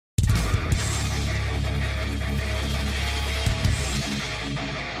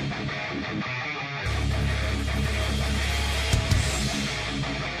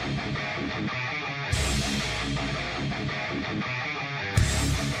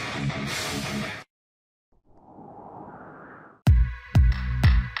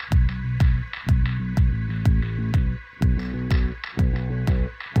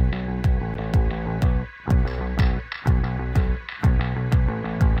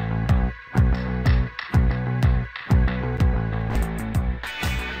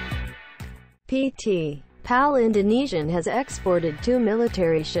PT.PAL Indonesian has exported 2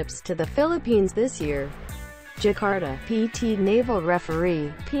 military ships to the Philippines this year. Jakarta, PT Naval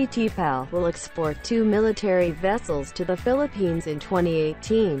Referee, PT.PAL will export 2 military vessels to the Philippines in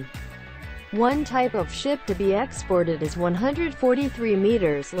 2018. One type of ship to be exported is 143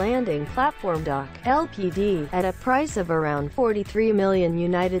 meters landing platform dock (LPD) at a price of around 43 million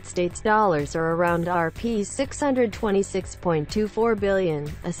United States dollars or around Rp 626.24 billion,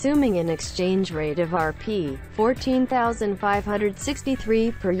 assuming an exchange rate of Rp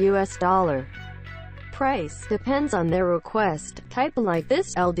 14,563 per US dollar. Price depends on their request. Type like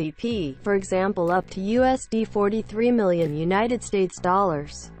this LDP, for example, up to USD 43 million United States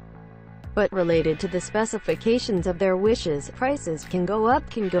dollars. But related to the specifications of their wishes, prices can go up,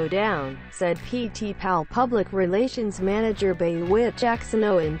 can go down, said PT.PAL Public Relations Manager Bayu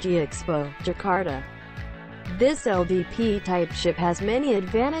Witjaksono in JiExpo, Jakarta. This LDP-type ship has many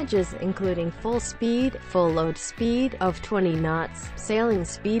advantages including full load speed of 20 knots, sailing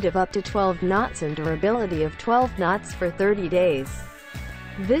speed of up to 12 knots and durability of 12 knots for 30 days.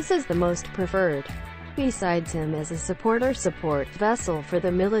 This is the most preferred. Besides him as a support vessel for the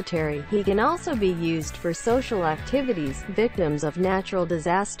military, he can also be used for social activities, victims of natural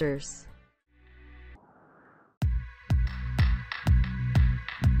disasters.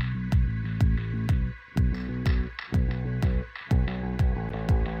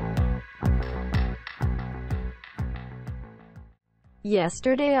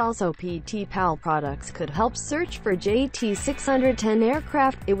 Yesterday also PT.PAL products could help search for JT-610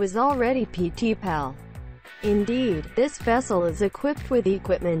 aircraft. It was already PT.PAL. Indeed, this vessel is equipped with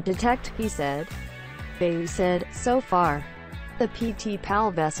equipment detect, he said. Bayu said, so far, the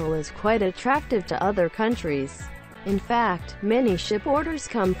PT.PAL vessel is quite attractive to other countries. In fact, many ship orders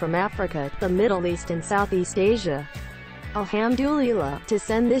come from Africa, the Middle East and Southeast Asia. Alhamdulillah, to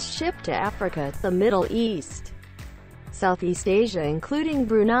send this ship to Africa, the Middle East, Southeast Asia including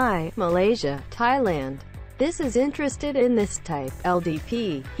Brunei, Malaysia, Thailand. This is interested in this type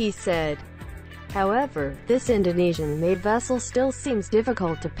LDP, he said. However, this Indonesian-made vessel still seems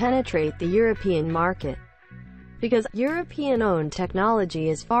difficult to penetrate the European market, because European-owned technology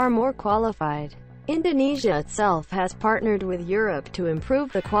is far more qualified. Indonesia itself has partnered with Europe to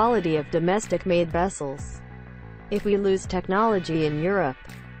improve the quality of domestic-made vessels. If we lose technology in Europe,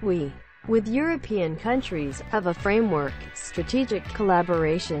 we, with European countries, have a framework, strategic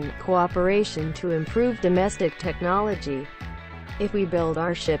cooperation to improve domestic technology. If we build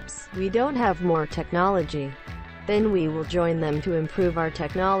our ships, we don't have more technology, then we will join them to improve our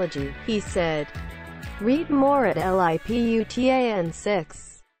technology, he said. Read more at LIPUTAN 6.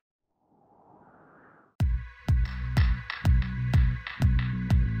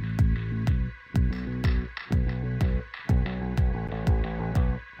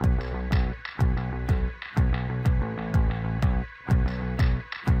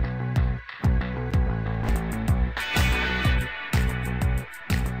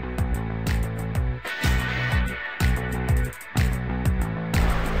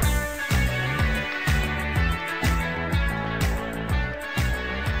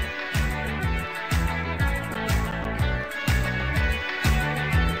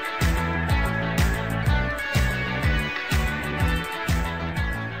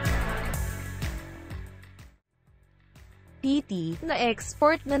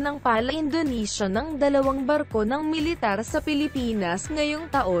 Na-export na ng PAL Indonesia ng 2 barko ng militar sa Pilipinas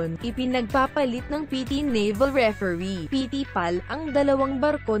ngayong taon. Ipinagpapalit ng PT Naval Referee, PT.PAL, ang 2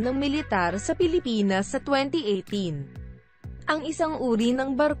 barko ng militar sa Pilipinas sa 2018. Ang isang uri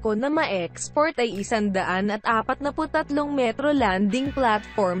ng barko na ma-export ay 143 metro landing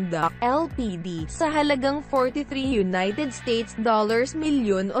platform dock (LPD) sa halagang 43 United States dollars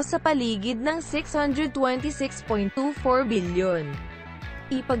milyon o sa paligid ng 626.24 bilyon.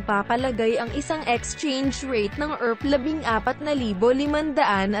 Ipagpapalagay ang isang exchange rate ng Rp14,563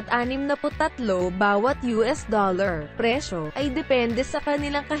 bawat US dollar. Presyo ay depende sa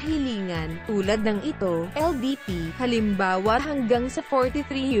kanilang kahilingan, tulad ng ito, LDP, halimbawa hanggang sa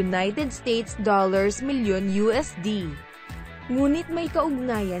 43 United States dollars milyon USD. Ngunit may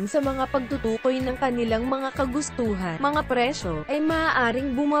kaugnayan sa mga pagtutukoy ng kanilang mga kagustuhan. Mga presyo ay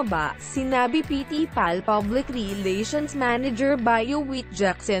maaaring bumaba, sinabi PT.PAL Public Relations Manager Bayu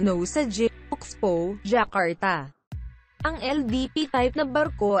Witjaksono sa JiExpo, Jakarta. Ang LDP type na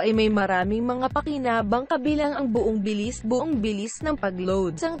barko ay may maraming mga pakinabang kabilang ang buong bilis ng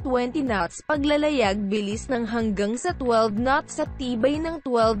pagload, sang 20 knots paglalayag, bilis ng hanggang sa 12 knots at tibay ng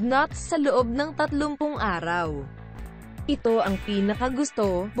 12 knots sa loob ng 30 araw. Ito ang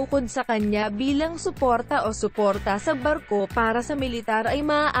pinakagusto, bukod sa kanya bilang suporta sa barko para sa militar ay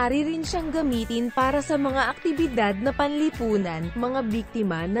maaari rin siyang gamitin para sa mga aktibidad na panlipunan, mga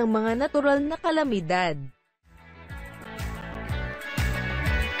biktima ng mga natural na kalamidad.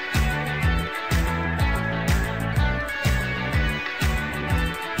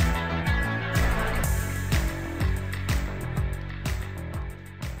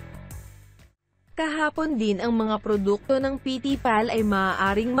 Kahapon din ang mga produkto ng PT.PAL ay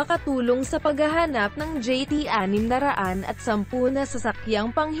maaaring makatulong sa paghahanap ng JT-610 at 10 na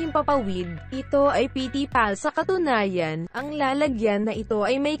sasakyang panghimpapawid. Ito ay PT.PAL sa katunayan, ang lalagyan na ito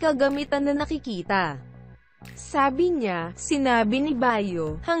ay may kagamitan na nakikita. Sinabi ni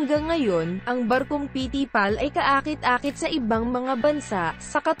Bayu, hanggang ngayon, ang barkong PT.PAL ay kaakit-akit sa ibang mga bansa.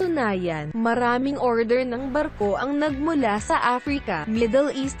 Sa katunayan, maraming order ng barko ang nagmula sa Africa, Middle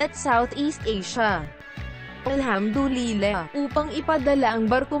East at Southeast Asia. Alhamdulillah, upang ipadala ang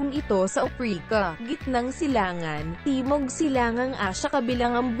barkong ito sa Africa, Gitnang Silangan, Timog Silangang Asya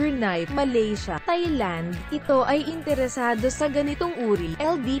kabilang ang Brunei, Malaysia, Thailand. Ito ay interesado sa ganitong uri,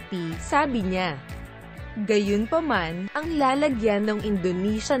 LDP, sabi niya. Gayunpaman, ang lalagyan ng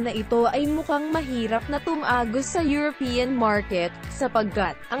Indonesia na ito ay mukhang mahirap na tumagos sa European market,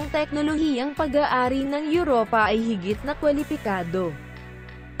 sapagkat ang teknolohiyang pag-aari ng Europa ay higit na kwalipikado.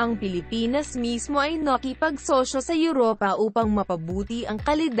 Ang Pilipinas mismo ay nakipagsosyo sa Europa upang mapabuti ang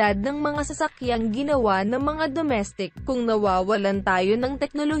kalidad ng mga sasakyang ginawa ng mga domestic. Kung nawawalan tayo ng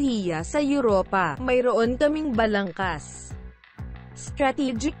teknolohiya sa Europa, mayroon kaming balangkas.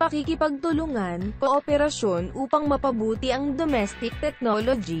 Strategic pakikipagtulungan, kooperasyon upang mapabuti ang domestic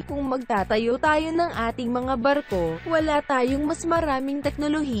technology. Kung magtatayo tayo ng ating mga barko, wala tayong mas maraming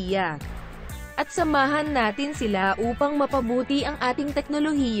teknolohiya. At samahan natin sila upang mapabuti ang ating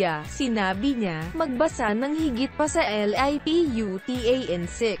teknolohiya, sinabi niya. Magbasa ng higit pa sa LIPUTAN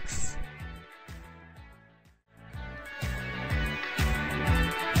 6.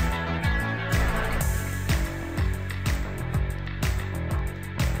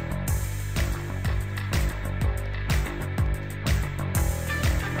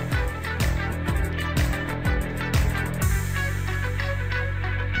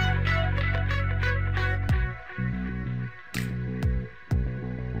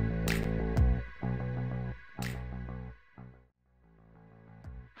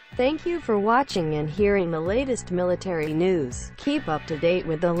 Thank you for watching and hearing the latest military news. Keep up to date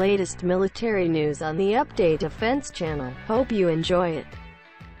with the latest military news on the Update Defense channel. Hope you enjoy it.